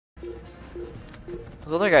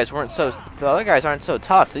The other guys weren't so. The other guys aren't so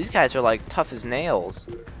tough. These guys are like tough as nails.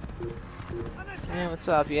 Hey, what's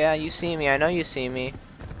up? Yeah, you see me. I know you see me.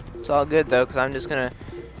 It's all good though, cause I'm just gonna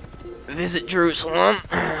visit Jerusalem.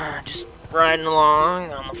 Just riding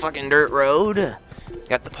along on the fucking dirt road.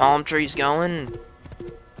 Got the palm trees going.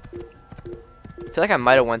 I feel like I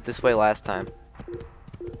might have went this way last time.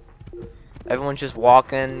 Everyone's just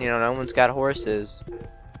walking. You know, no one's got horses.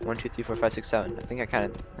 1, 2, 3, 4, 5, 6, 7. I think I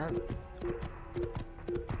kind of.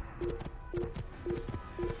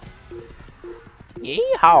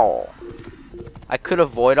 Yeehaw! I could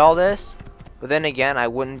avoid all this, but then again, I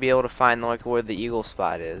wouldn't be able to find like where the eagle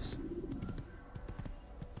spot is.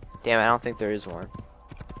 Damn, I don't think there is one.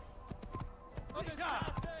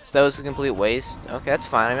 So that was a complete waste. Okay, that's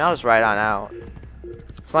fine. I mean, I'll just ride on out.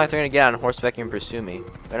 It's not like they're gonna get on horseback and pursue me.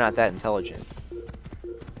 They're not that intelligent.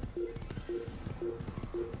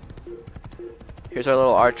 Here's our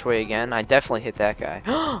little archway again. I definitely hit that guy.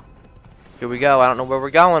 Here we go. I don't know where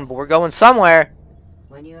we're going, but we're going somewhere.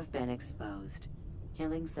 When you have been exposed,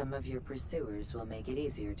 killing some of your pursuers will make it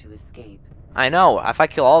easier to escape. I know. If I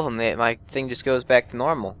kill all of them, my thing just goes back to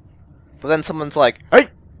normal. But then someone's like, "Hey,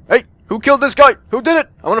 hey, who killed this guy? Who did it?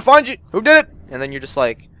 I want to find you. Who did it?" And then you're just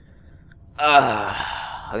like, and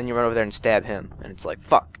then you run over there and stab him, and it's like,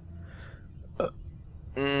 fuck.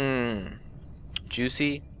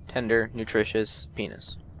 Juicy, tender, nutritious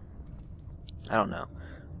penis. I don't know.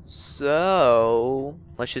 So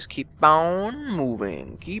let's just keep on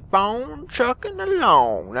moving. Keep on chucking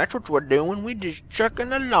along. That's what we're doing. We just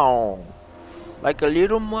chucking along. Like a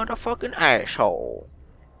little motherfucking asshole.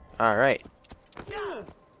 Alright.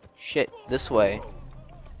 Shit, this way.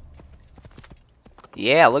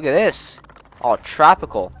 Yeah, look at this. All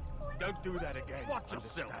tropical. Don't do that again. Watch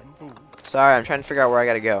yourself. Sorry, I'm trying to figure out where I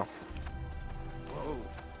gotta go. Whoa.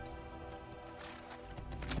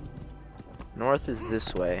 North is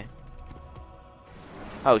this way.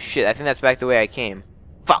 Oh shit, I think that's back the way I came.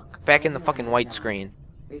 Fuck! Back in the fucking white screen.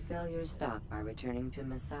 Refill your stock by returning to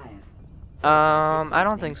Messiah. I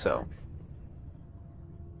don't think so.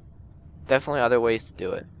 Definitely other ways to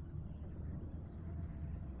do it.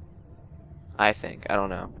 I think. I don't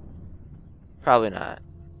know. Probably not.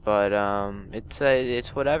 But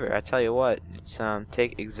it's whatever. I tell you what. It's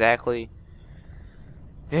take exactly.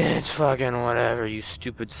 It's fucking whatever. You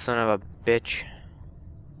stupid son of a bitch.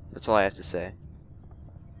 That's all I have to say.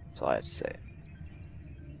 That's all I have to say.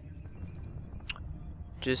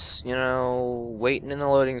 Just, you know, waiting in the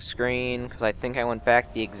loading screen, because I think I went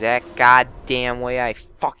back the exact goddamn way I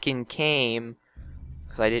fucking came,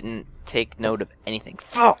 because I didn't take note of anything.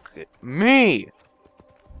 Fuck me!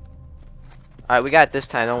 Alright, we got it this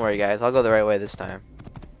time, don't worry guys, I'll go the right way this time.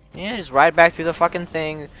 Yeah, just ride back through the fucking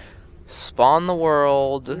thing, spawn the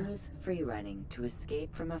world. Use free running to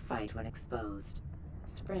escape from a fight when exposed.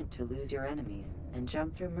 Sprint to lose your enemies, and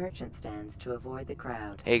jump through merchant stands to avoid the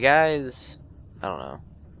crowd. Hey guys, I don't know.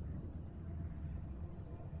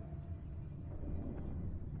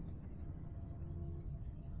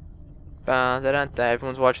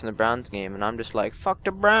 Everyone's watching the Browns game, and I'm just like, fuck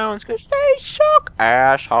the Browns, cause they suck,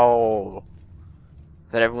 asshole.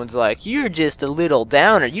 Then everyone's like, you're just a little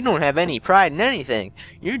downer, you don't have any pride in anything.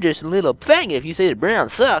 You're just a little faggot if you say the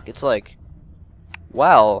Browns suck. It's like,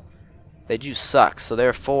 well, they do suck, so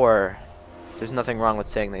therefore, there's nothing wrong with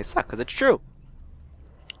saying they suck, cause it's true.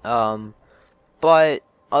 But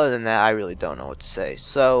other than that, I really don't know what to say.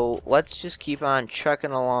 So let's just keep on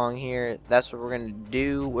trucking along here. That's what we're gonna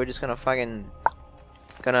do. We're just gonna fucking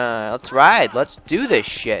let's ride. Let's do this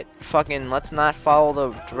shit. Fucking let's not follow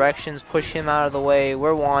the directions. Push him out of the way.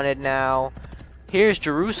 We're wanted now. Here's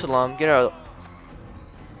Jerusalem. Get our.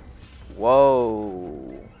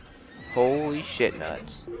 Whoa. Holy shit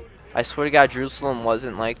nuts. I swear to God, Jerusalem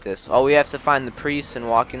wasn't like this. Oh, we have to find the priest and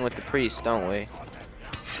walk in with the priest, don't we?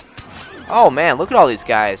 Oh man, look at all these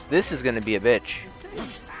guys. This is gonna be a bitch.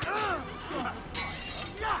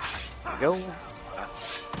 Go.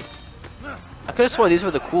 I could have sworn these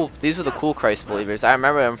were the cool Christ believers. I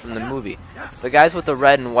remember them from the movie. The guys with the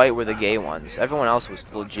red and white were the gay ones. Everyone else was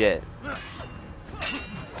legit.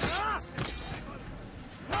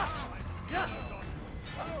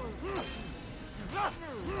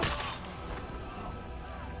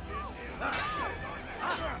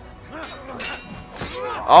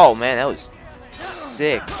 Oh man, that was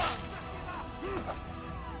sick.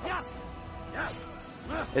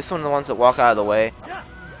 This one of the ones that walk out of the way.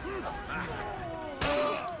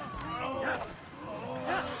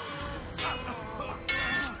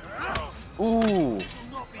 Ooh.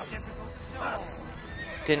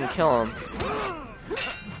 Didn't kill him.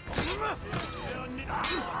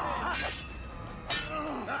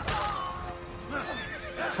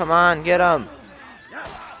 Come on, get him.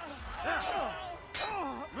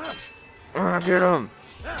 Get him.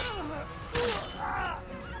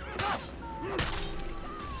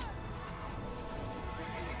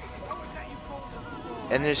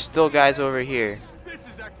 And there's still guys over here. This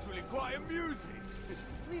is actually quite amusing.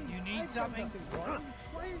 You need something?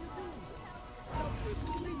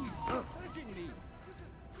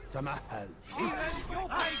 Tamahal.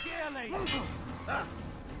 Ideally.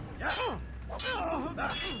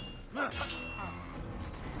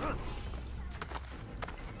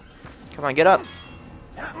 Come on, get up.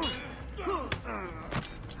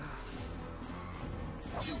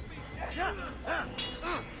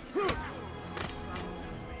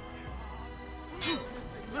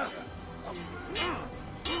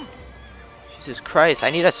 Jesus Christ, I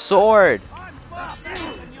need a sword.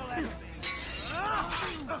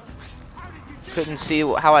 Couldn't see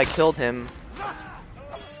how I killed him.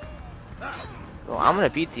 Well, I'm gonna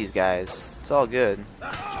beat these guys. It's all good.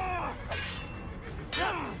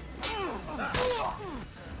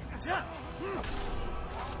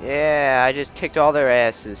 Yeah, I just kicked all their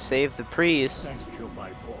asses. Saved the priest. Thank you, my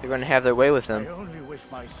boy. They're gonna have their way with I him. only wish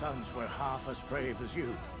my sons were half as brave as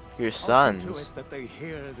you. Your I'll see to sons. it that they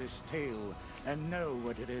hear this tale and know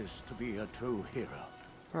what it is to be a true hero.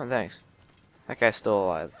 Oh, thanks. That guy's still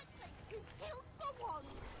alive.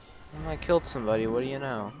 Well, I killed somebody. What do you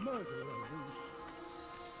know?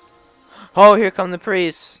 Oh, here come the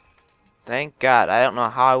priests. Thank God. I don't know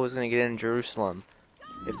how I was gonna get in Jerusalem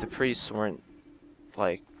if the priests weren't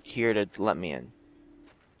like here to let me in.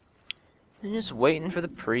 I'm just waiting for the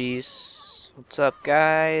priests. What's up,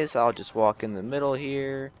 guys? I'll just walk in the middle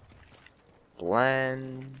here.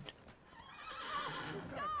 Blend.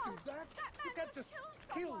 You can't just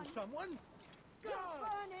kill someone.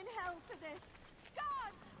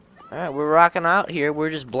 Alright, we're rocking out here. We're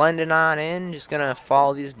just blending on in. Just gonna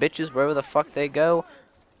follow these bitches wherever the fuck they go.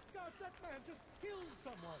 God, that man just killed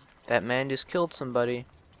someone. That man just killed somebody.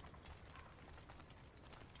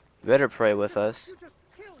 You better pray with us. You just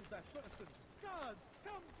killed that person. God,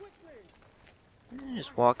 come quickly.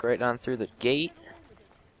 Just walk right on through the gate.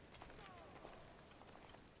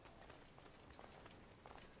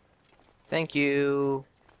 Thank you.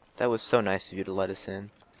 That was so nice of you to let us in.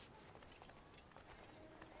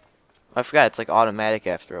 I forgot it's like automatic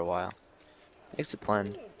after a while. Makes it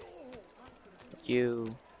blend. Thank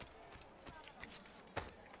you.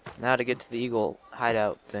 Now to get to the eagle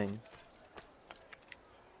hideout thing.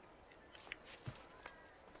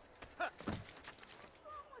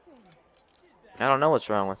 I don't know what's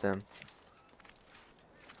wrong with him.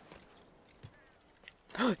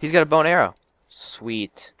 He's got a bow and arrow.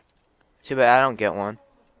 Sweet. Too bad I don't get one.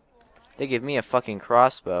 They give me a fucking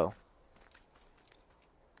crossbow.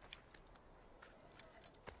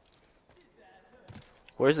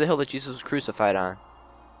 Where's the hill that Jesus was crucified on?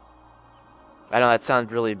 I know that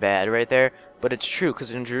sounds really bad right there, but it's true,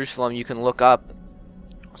 because in Jerusalem you can look up,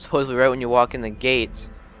 supposedly right when you walk in the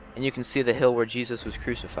gates, and you can see the hill where Jesus was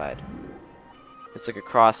crucified. It's like a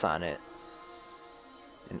cross on it.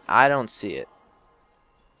 And I don't see it.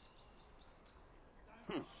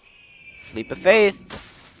 Leap of faith.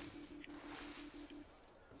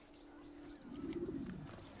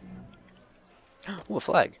 Ooh, a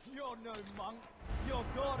flag. You're no monk. Your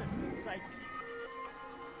God is the sake.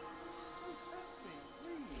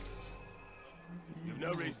 You've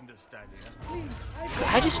no reason to stand here.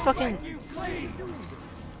 I just fucking... You please.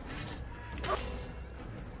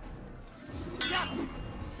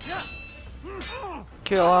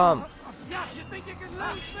 Kill him. You think you can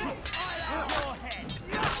lose me? I'll have your head.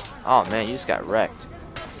 Oh man, you just got wrecked.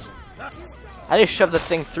 I just shoved the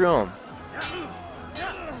thing through him. Thank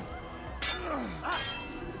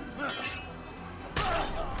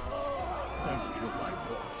you, my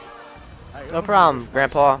boy. I No only problem, wish my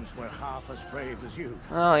Grandpa. sons were half as brave as you.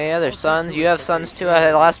 Oh yeah, there's sons. You have sons too. The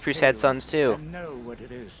last priest had sons too. And know what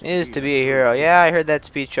it Is to be a hero. Yeah, I heard that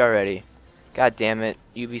speech already. God damn it,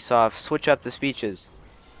 Ubisoft, switch up the speeches.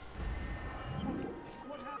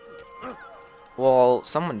 Well,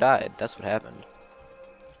 someone died. That's what happened.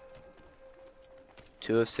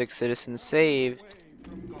 2 of 6 citizens saved.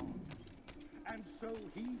 And so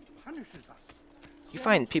he punishes us. You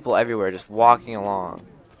find people everywhere just walking along.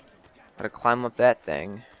 Gotta climb up that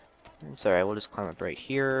thing. It's alright, we'll just climb up right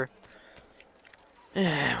here.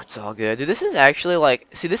 It's all good. Dude, this is actually like...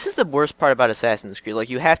 See, this is the worst part about Assassin's Creed. Like,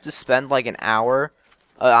 you have to spend like an hour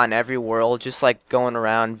on every world, just like going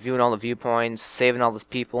around, viewing all the viewpoints, saving all the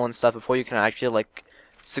people and stuff before you can actually like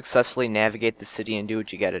successfully navigate the city and do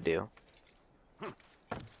what you gotta do.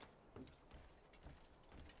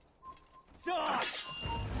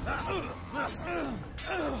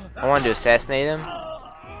 I wanted to assassinate him,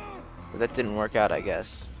 but that didn't work out, I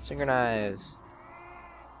guess. Synchronize.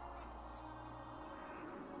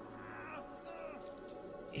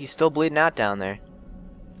 He's still bleeding out down there.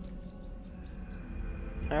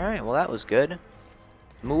 Alright, well that was good.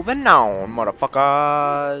 Moving on,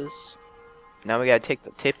 motherfuckers. Now we gotta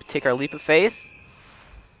take our leap of faith.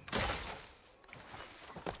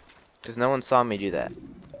 Because no one saw me do that.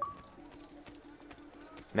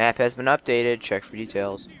 Map has been updated. Check for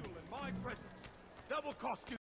details. Double cost you.